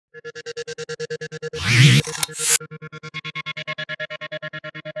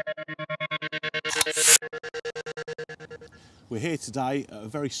We're here today at a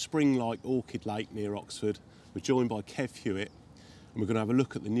very spring-like Orchid Lake near Oxford. We're joined by Kev Hewitt and we're going to have a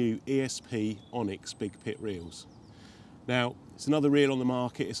look at the new ESP Onyx Big Pit Reels. Now, it's another reel on the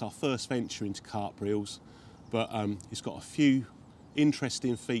market. It's our first venture into carp reels, but it's got a few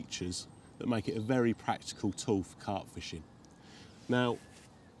interesting features that make it a very practical tool for carp fishing. Now,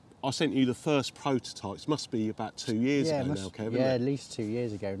 I sent you the first prototypes, must be about 2 years ago now, Kev. Yeah, at least 2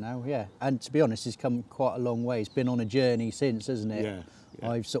 years ago now, yeah. And to be honest, it's come quite a long way. It's been on a journey since, hasn't it? Yeah.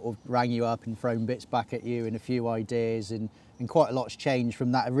 I've sort of rang you up and thrown bits back at you and a few ideas, and quite a lot's changed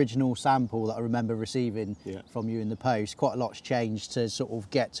from that original sample that I remember receiving from you in the post. Quite a lot's changed to sort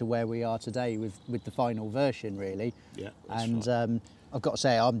of get to where we are today with the final version, really. Yeah, and right. I've got to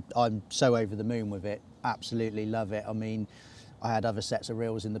say, I'm so over the moon with it. Absolutely love it. I mean, I had other sets of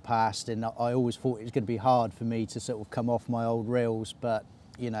reels in the past, and I always thought it was going to be hard for me to sort of come off my old reels, but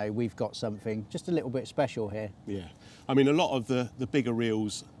you know, we've got something just a little bit special here. Yeah, I mean, a lot of the bigger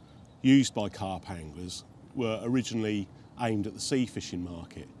reels used by carp anglers were originally aimed at the sea fishing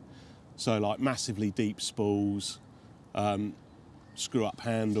market. So like massively deep spools, screw up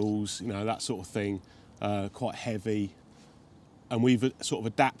handles, you know, that sort of thing, quite heavy. And we've sort of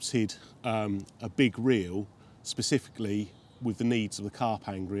adapted a big reel specifically with the needs of the carp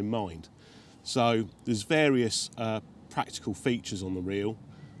angler in mind. So there's various practical features on the reel.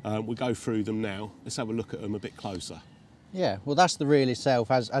 We'll go through them now. Let's have a look at them a bit closer. Yeah, well, that's the reel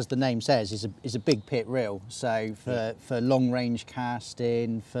itself, as the name says, is a big pit reel. So for long range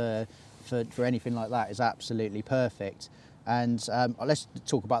casting, for anything like that, is absolutely perfect. And let's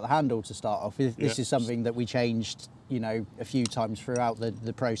talk about the handle to start off. This is something that we changed, you know, a few times throughout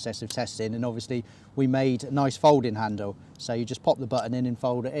the process of testing, and obviously we made a nice folding handle. So you just pop the button in and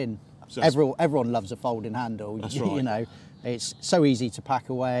fold it in. So everyone loves a folding handle. That's right. You know, it's so easy to pack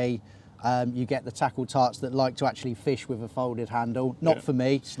away. You get the tackle tarts that like to actually fish with a folded handle. Not for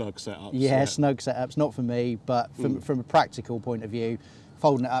me. Snug setups. Yeah, snug setups, not for me. But from a practical point of view,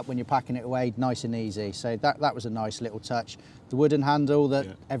 folding it up when you're packing it away, nice and easy. So that was a nice little touch. The wooden handle that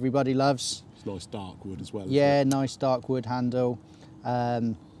everybody loves. It's nice dark wood as well. Yeah, nice dark wood handle.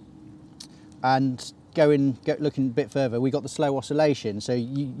 And looking a bit further, we got the slow oscillation, so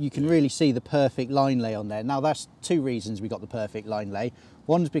you can really see the perfect line lay on there. Now that's two reasons we got the perfect line lay.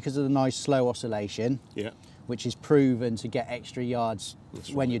 One's because of the nice slow oscillation, which is proven to get extra yards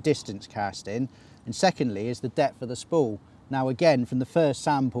when you're distance casting. And secondly is the depth of the spool. Now again, from the first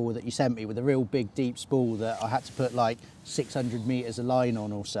sample that you sent me with a real big deep spool that I had to put like 600 metres of line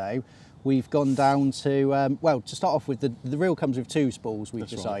on or so, we've gone down to, well, to start off with, the reel comes with two spools, we've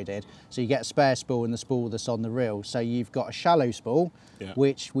decided. Right. So you get a spare spool and the spool that's on the reel. So you've got a shallow spool,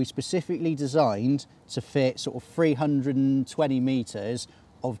 which we specifically designed to fit sort of 320 metres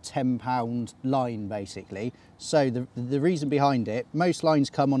of 10-pound line, basically. So the reason behind it, most lines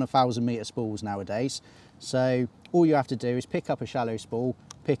come on 1,000 metre spools nowadays. So all you have to do is pick up a shallow spool,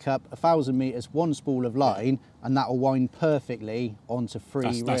 pick up 1,000 metres, one spool of line, and that will wind perfectly onto three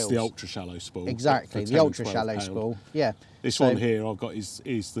reels. That's the ultra shallow spool. Exactly, the ultra shallow spool. Yeah. This one here I've got is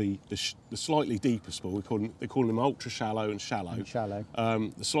the slightly deeper spool. They call them ultra shallow and shallow.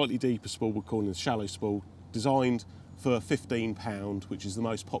 The slightly deeper spool we're calling the shallow spool, designed for £15, which is the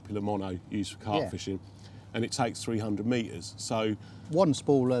most popular mono used for carp fishing, and it takes 300 metres. So one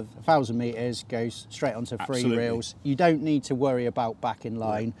spool of 1,000 metres goes straight onto three reels. You don't need to worry about backing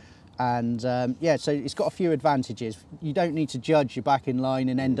line. And so it's got a few advantages. You don't need to judge your backing line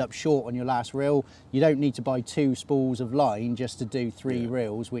and end up short on your last reel. You don't need to buy two spools of line just to do three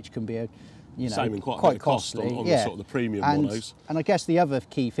reels, which can be quite costly on the sort of the premium monos. And I guess the other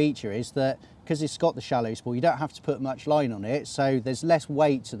key feature is that because it's got the shallow spool, you don't have to put much line on it, so there's less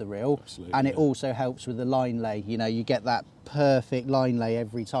weight to the reel, and it also helps with the line lay. You know, you get that perfect line lay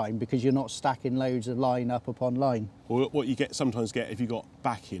every time because you're not stacking loads of line up upon line. Well, what you sometimes get if you've got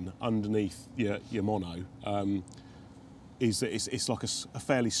backing underneath your mono is that it's like a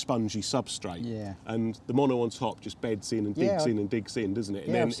fairly spongy substrate, and the mono on top just beds in and digs in and digs in, doesn't it?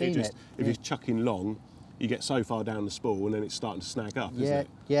 And then if you're chucking long, you get so far down the spool and then it's starting to snag up, isn't it?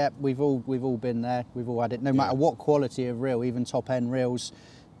 Yeah, we've all been there. We've all had it. No matter what quality of reel, even top end reels,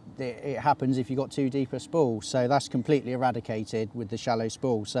 it happens if you've got too deep a spool. So that's completely eradicated with the shallow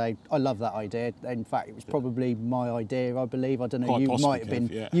spool. So I love that idea. In fact, it was probably my idea, I believe. I don't know, Quite you possibly, might have been,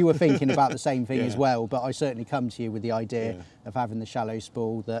 Kev, you were thinking about the same thing as well, but I certainly come to you with the idea of having the shallow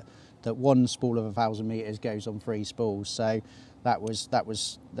spool, that one spool of 1,000 metres goes on three spools. So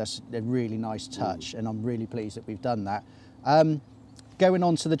that's a really nice touch, and I'm really pleased that we've done that. going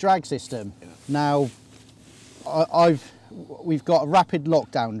on to the drag system. Yeah. Now, we've got a rapid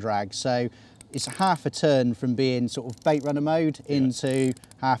lockdown drag, so it's half a turn from being sort of bait runner mode into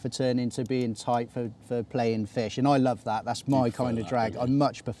half a turn into being tight for playing fish, and I love that. That's my kind of drag. I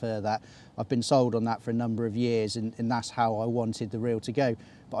much prefer that. I've been sold on that for a number of years, and that's how I wanted the reel to go.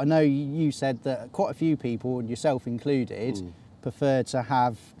 But I know you said that quite a few people, and yourself included, prefer to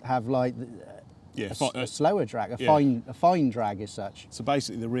have like a slower drag, a fine drag as such. So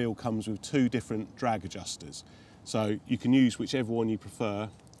basically the reel comes with 2 different drag adjusters. So you can use whichever one you prefer.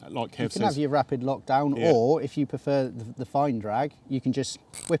 Like Kev says, you can have your rapid lockdown, or if you prefer the fine drag, you can just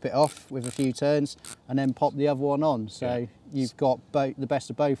whip it off with a few turns and then pop the other one on. So you've got the best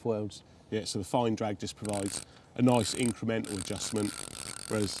of both worlds. Yeah, so the fine drag just provides a nice incremental adjustment,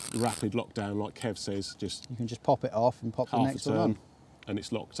 whereas the rapid lockdown, like Kev says, you can just pop it off and pop the next one on, and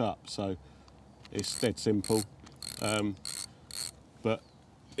it's locked up. So it's dead simple. But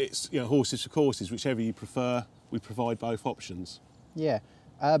it's, you know, horses for courses, whichever you prefer. We provide both options. Yeah.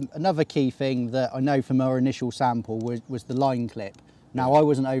 Another key thing that I know from our initial sample was the line clip. Now, I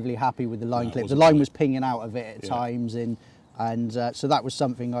wasn't overly happy with the line clip. The line was pinging out of it at times, and so that was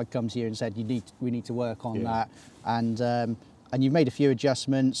something I'd come to you and said, we need to work on that. And you've made a few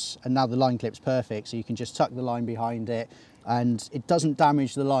adjustments, and now the line clip's perfect. So you can just tuck the line behind it, and it doesn't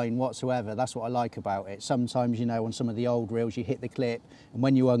damage the line whatsoever. That's what I like about it. Sometimes, you know, on some of the old reels, you hit the clip, and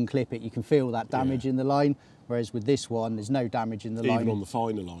when you unclip it, you can feel that damage in the line. Whereas with this one, there's no damage in the line. Even on the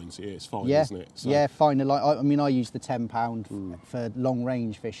finer lines, it's fine, isn't it? So. Yeah, finer line. I mean, I use the £10 for long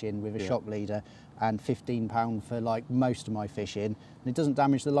range fishing with a shock leader, and £15 for like most of my fishing, and it doesn't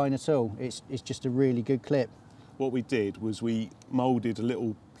damage the line at all. It's just a really good clip. What we did was we moulded a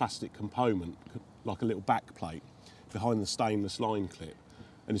little plastic component, like a little back plate, behind the stainless line clip,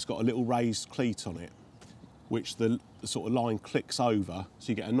 and it's got a little raised cleat on it, which the sort of line clicks over, so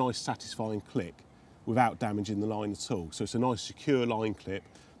you get a nice satisfying click without damaging the line at all. So it's a nice secure line clip,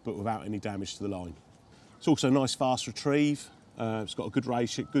 but without any damage to the line. It's also a nice fast retrieve. It's got a good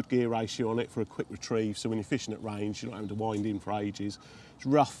ratio, good gear ratio on it for a quick retrieve. So when you're fishing at range, you're not having to wind in for ages. It's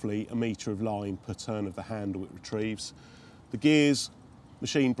roughly a metre of line per turn of the handle it retrieves. The gears,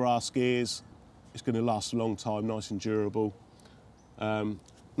 machine brass gears, it's going to last a long time, nice and durable.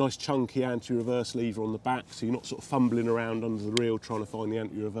 Nice chunky anti-reverse lever on the back, so you're not sort of fumbling around under the reel trying to find the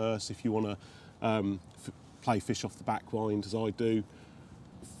anti-reverse if you want to play fish off the back wind, as I do.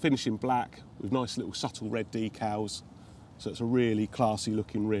 Finish in black with nice little subtle red decals, so it's a really classy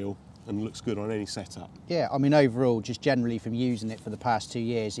looking reel and looks good on any setup. Yeah, I mean, overall, just generally from using it for the past 2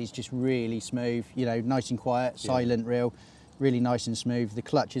 years, it's just really smooth, you know, nice and quiet, silent reel, really nice and smooth. The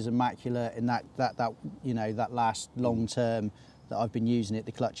clutch is immaculate, and that you know, that last long term that I've been using it,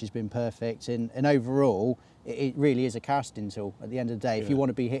 the clutch has been perfect, and overall it really is a casting tool at the end of the day. If you want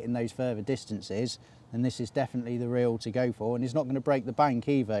to be hitting those further distances, then this is definitely the reel to go for, and it's not going to break the bank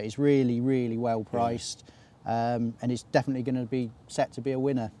either. It's really, really well priced, and it's definitely going to be set to be a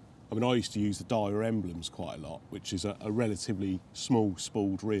winner. I mean, I used to use the Dyer Emblems quite a lot, which is a relatively small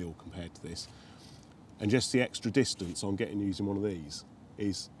spooled reel compared to this, and just the extra distance I'm getting using one of these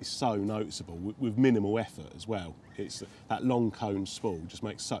is so noticeable with minimal effort as well. It's that long cone spool just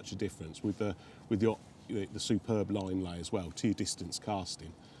makes such a difference with the superb line lay as well to your distance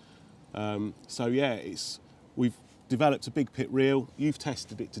casting. So yeah, we've developed a big pit reel. You've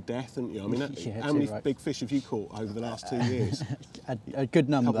tested it to death, haven't you? I mean, how many big fish have you caught over the last 2 years? a good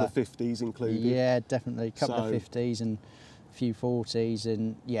number. A couple of 50s included. Yeah, definitely. A couple of 50s and a few 40s,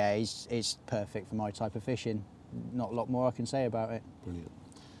 and yeah, it's perfect for my type of fishing. Not a lot more I can say about it. Brilliant.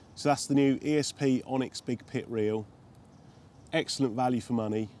 So that's the new ESP Onyx Big Pit Reel. Excellent value for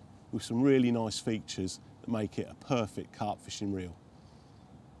money with some really nice features that make it a perfect carp fishing reel.